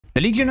The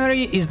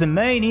Legionary is the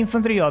main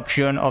infantry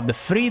option of the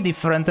 3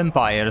 different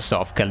empires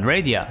of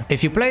Calradia.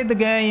 If you played the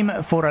game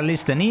for at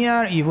least a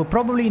year, you would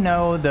probably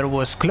know there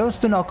was close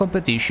to no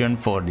competition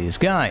for these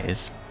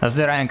guys, as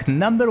they ranked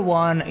number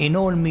 1 in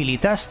all melee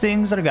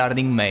testings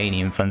regarding main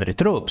infantry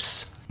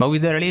troops. But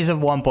with the release of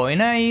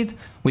 1.8,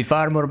 with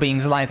armor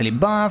being slightly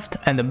buffed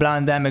and the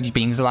blunt damage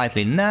being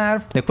slightly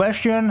nerfed, the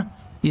question,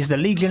 is the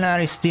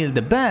Legionary still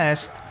the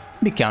best,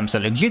 becomes a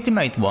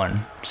legitimate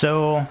one.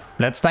 So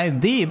let's dive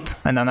deep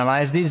and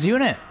analyze this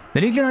unit.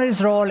 The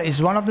Legionary's role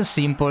is one of the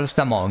simplest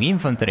among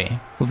infantry.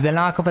 With the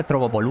lack of a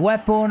throwable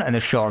weapon and a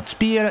short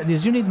spear,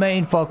 this unit's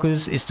main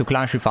focus is to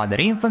clash with other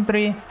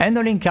infantry,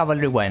 handling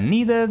cavalry when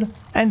needed,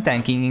 and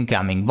tanking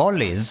incoming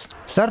volleys.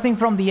 Starting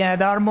from the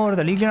head armor,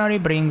 the Legionary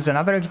brings an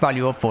average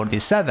value of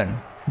 47,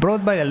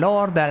 brought by the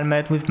Lord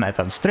helmet with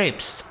metal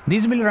strips.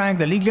 This will rank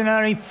the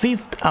Legionary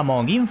 5th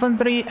among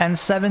infantry and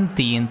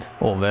 17th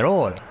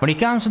overall. When it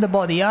comes to the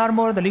body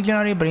armor, the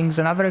Legionary brings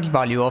an average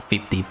value of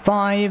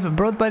 55,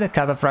 brought by the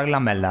Cataphragm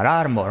lamellar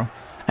armor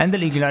and the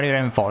Legionary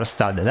reinforced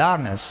studded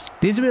harness.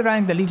 This will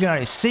rank the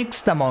Legionary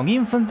 6th among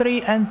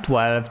infantry and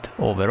 12th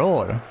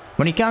overall.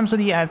 When it comes to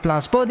the head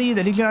plus body,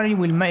 the Legionary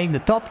will make the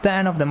top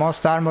 10 of the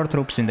most armored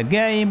troops in the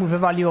game with a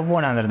value of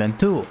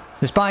 102.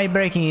 Despite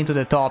breaking into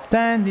the top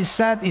 10, this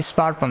set is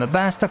far from the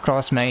best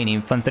across main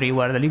infantry,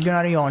 where the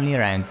Legionary only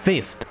ranked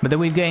 5th, but they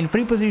will gain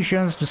 3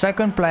 positions to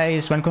 2nd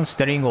place when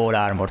considering all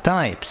armor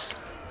types.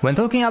 When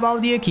talking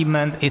about the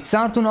equipment, it's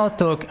hard to not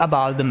talk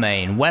about the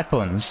main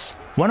weapons,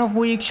 one of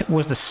which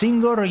was the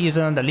single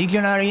reason the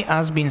Legionary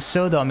has been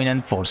so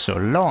dominant for so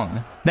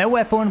long. That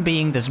weapon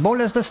being the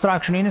smallest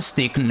destruction in a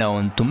stick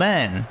known to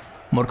man,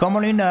 more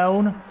commonly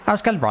known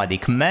as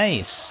Calradic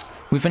Mace.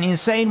 With an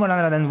insane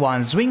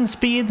 101 swing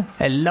speed,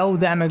 a low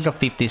damage of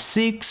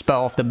 56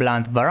 but of the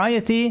blunt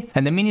variety,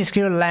 and a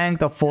minuscule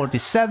length of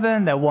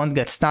 47 that won't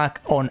get stuck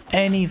on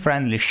any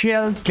friendly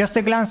shield, just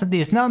a glance at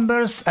these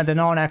numbers at a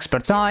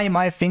non-expert eye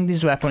might think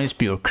this weapon is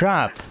pure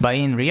crap, but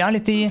in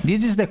reality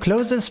this is the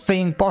closest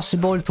thing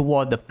possible to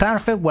what the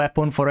perfect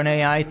weapon for an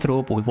AI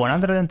troop with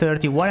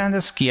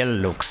 130-100 skill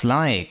looks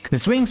like. The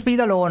swing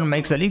speed alone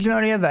makes the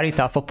Legionary a very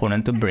tough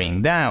opponent to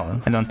bring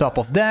down, and on top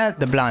of that,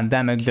 the blunt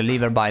damage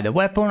delivered by the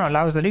weapon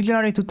allows the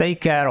Legionary to take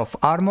care of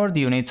armored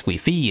units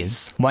with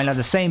ease, while at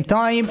the same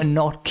time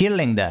not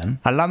killing them,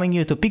 allowing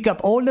you to pick up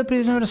all the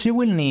prisoners you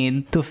will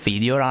need to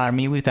feed your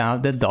army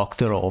without the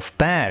Doctor of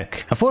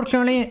perk.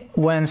 Unfortunately,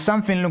 when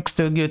something looks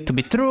too good to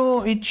be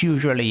true, it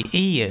usually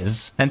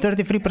is, and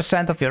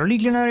 33% of your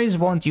Legionaries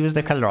won't use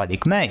the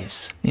Calradic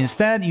Mace,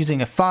 instead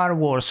using a far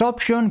worse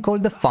option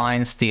called the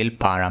Fine Steel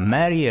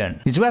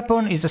Paramarian. This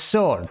weapon is a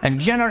sword, and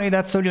generally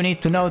that's all you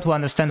need to know to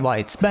understand why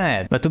it's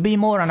bad, but to be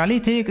more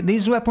analytic,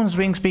 this weapon's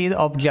swing speed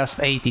of just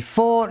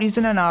 84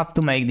 isn't enough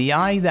to make the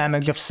high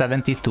damage of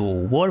 72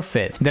 worth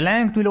it. The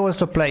length will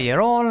also play a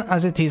role,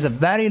 as it is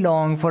very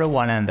long for a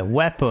one-handed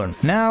weapon.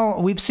 Now,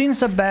 we've seen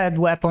some bad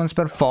weapons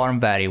perform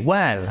very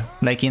well,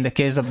 like in the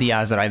case of the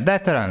Azrai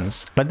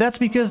veterans, but that's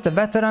because the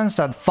veterans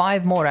had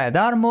 5 more head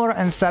armor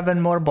and 7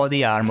 more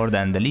body armor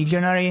than the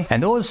Legionary,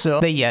 and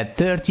also they had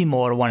 30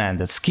 more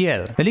one-handed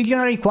skill. The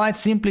Legionary quite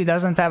simply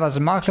doesn't have as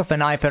much of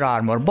an hyper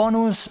armor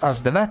bonus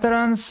as the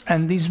veterans,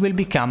 and this will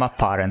become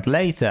apparent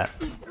later.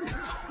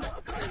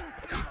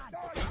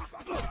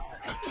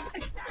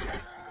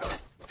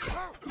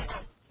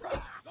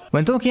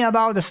 When talking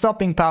about the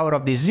stopping power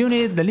of this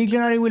unit, the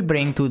Legionary will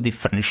bring 2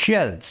 different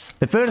shields.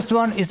 The first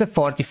one is the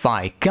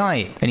Fortified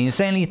Kite, an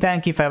insanely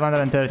tanky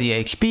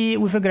 530 HP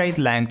with a great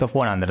length of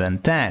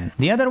 110.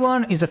 The other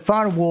one is a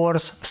far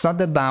worse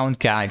Studded Bound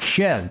Kite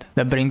shield,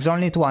 that brings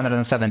only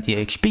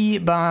 270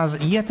 HP but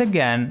has yet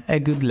again a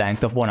good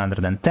length of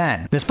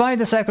 110. Despite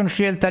the second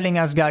shield telling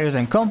us Garius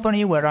and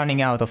company were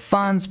running out of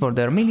funds for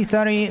their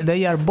military,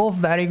 they are both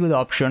very good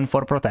options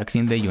for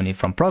protecting the unit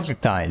from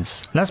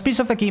projectiles. Last piece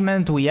of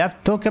equipment we have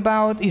to talk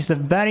about is the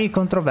very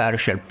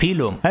controversial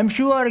Pilum. I'm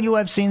sure you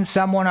have seen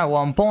someone at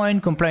one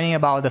point complaining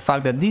about the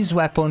fact that this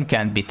weapon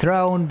can't be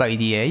thrown by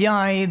the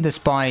AI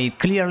despite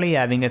clearly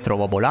having a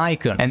throwable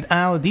icon, and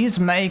how this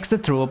makes the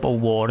troop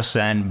worse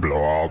and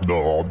blah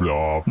blah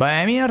blah. But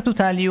I'm here to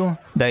tell you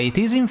that it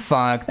is in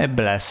fact a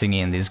blessing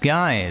in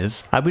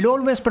disguise. I will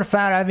always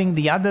prefer having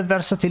the added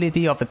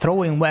versatility of a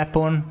throwing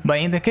weapon, but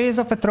in the case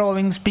of a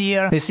throwing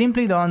spear, they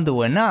simply don't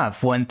do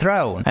enough when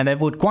thrown, and I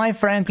would quite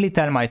frankly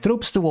tell my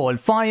troops to hold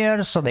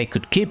fire so they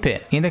could keep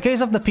it. In the case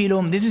of the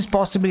Pilum, this is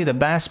possibly the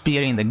best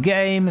spear in the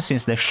game,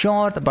 since the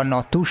short but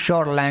not too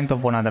short length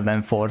of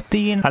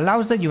 114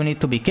 allows the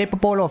unit to be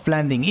capable of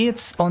landing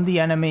hits on the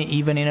enemy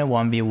even in a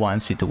 1v1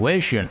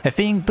 situation, a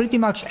thing pretty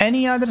much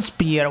any other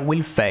spear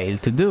will fail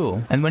to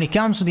do. And when it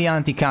comes to the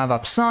anti-cav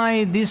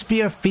upside, this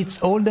spear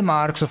fits all the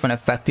marks of an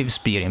effective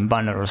spear in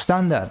Bannerlord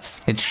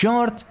standards. It's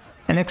short,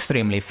 and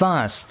extremely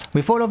fast.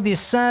 With all of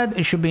this said,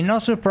 it should be no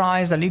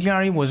surprise that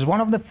Legionary was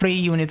one of the 3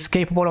 units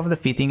capable of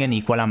defeating an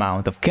equal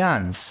amount of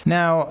guns.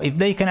 Now, if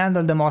they can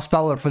handle the most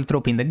powerful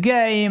troop in the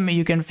game,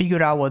 you can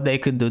figure out what they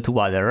could do to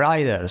other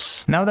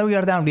riders. Now that we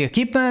are done with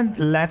equipment,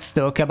 let's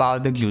talk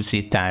about the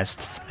juicy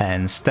tests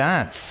and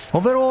stats.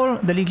 Overall,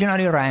 the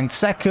Legionary ranked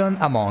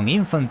 2nd among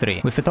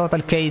infantry, with a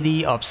total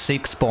KD of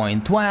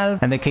 6.12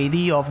 and a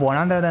KD of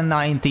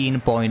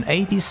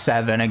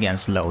 119.87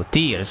 against low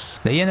tiers.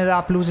 They ended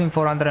up losing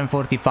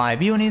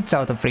 445 units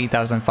out of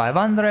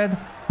 3,500,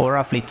 or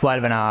roughly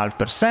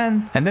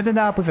 12.5%, and ended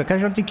up with a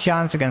casualty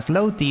chance against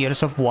low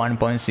tiers of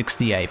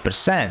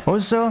 1.68%.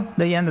 Also,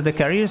 they ended the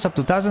careers of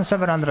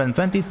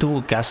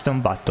 2,722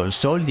 custom battle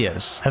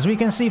soldiers. As we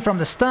can see from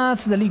the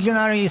stats, the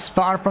Legionary is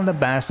far from the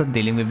best at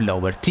dealing with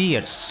lower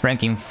tiers,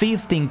 ranking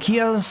 15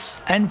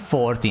 kills and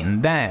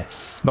 14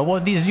 deaths. But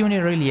what this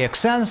unit really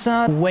excels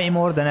at, way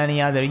more than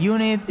any other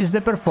unit, is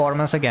the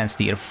performance against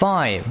tier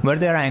 5, where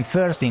they rank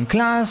 1st in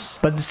class,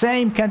 but the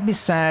same can't be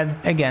said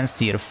against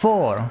tier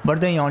 4, where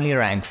they only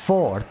rank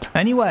 4th.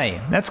 Anyway,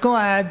 let's go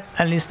ahead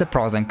and list the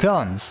pros and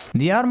cons.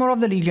 The armor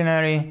of the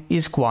Legionary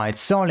is quite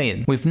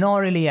solid, with not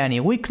really any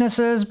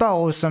weaknesses but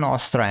also no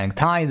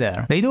strength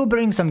either. They do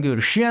bring some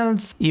good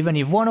shields, even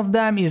if one of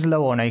them is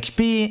low on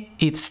HP,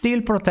 it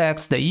still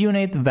protects the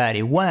unit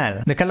very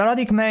well. The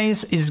Caloric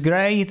Mace is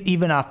great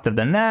even after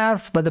the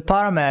nerf, but the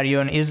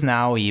Paramarion is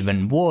now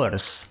even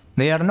worse.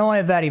 They are not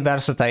a very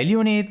versatile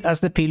unit, as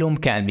the Pilum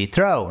can be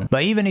thrown,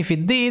 but even if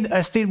it did,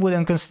 I still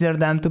wouldn't consider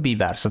them to be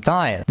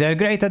versatile. They are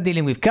great at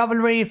dealing with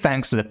cavalry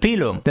thanks to the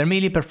Pilum. Their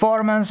melee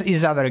performance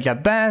is average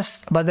at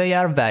best, but they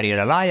are very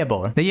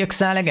reliable. They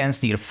excel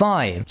against tier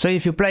 5, so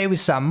if you play with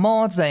some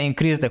mods that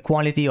increase the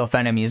quality of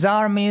enemies'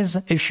 armies,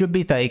 it should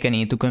be taken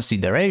into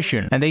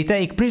consideration. And they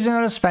take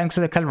prisoners thanks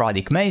to the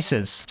Caloric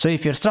Maces, so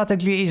if your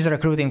strategy is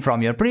recruiting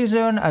from your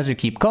prison as you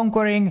keep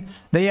conquering,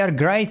 they are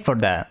great for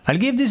that. I'll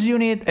give this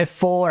unit a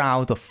 4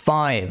 out of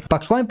 5.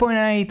 Pack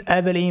 1.8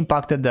 heavily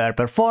impacted their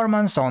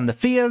performance on the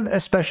field,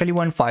 especially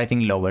when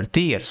fighting lower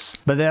tiers,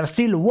 but they are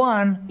still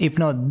one, if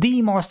not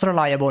the most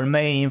reliable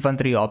main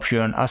infantry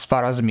option as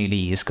far as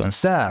melee is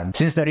concerned,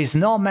 since there is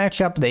no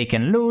matchup they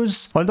can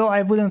lose, although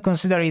I wouldn't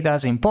consider it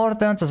as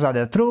important as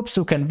other troops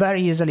who can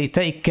very easily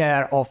take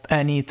care of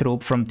any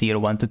troop from tier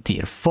 1 to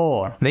tier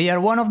 4. They are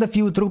one of the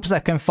few troops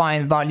that can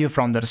find value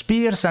from their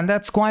spears, and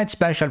that's quite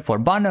special for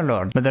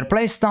Bannerlord, but their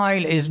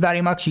playstyle is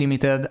very much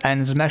limited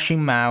and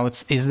smashing mouths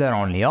is their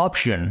only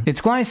option. It's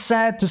quite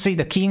sad to see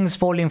the kings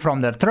falling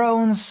from their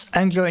thrones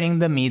and joining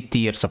the mid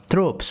tiers of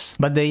troops,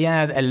 but they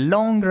had a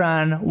long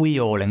run we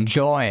all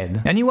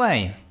enjoyed.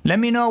 Anyway, let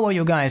me know what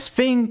you guys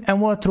think and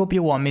what troop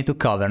you want me to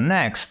cover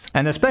next.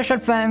 And a special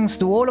thanks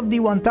to all of the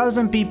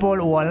 1000 people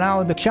who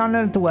allowed the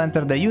channel to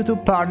enter the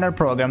YouTube partner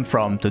program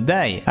from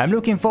today. I'm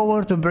looking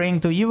forward to bring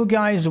to you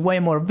guys way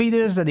more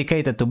videos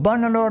dedicated to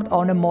Bannerlord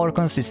on a more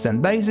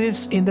consistent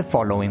basis in the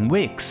following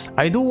weeks.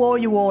 I do owe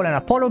you all an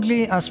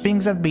apology as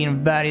things have been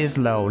very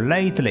slow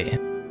lately.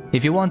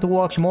 If you want to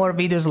watch more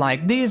videos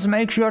like this,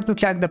 make sure to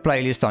check the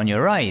playlist on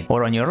your right,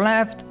 or on your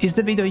left is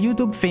the video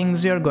YouTube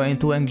thinks you're going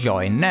to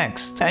enjoy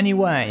next.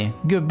 Anyway,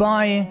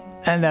 goodbye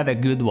and have a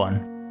good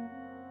one.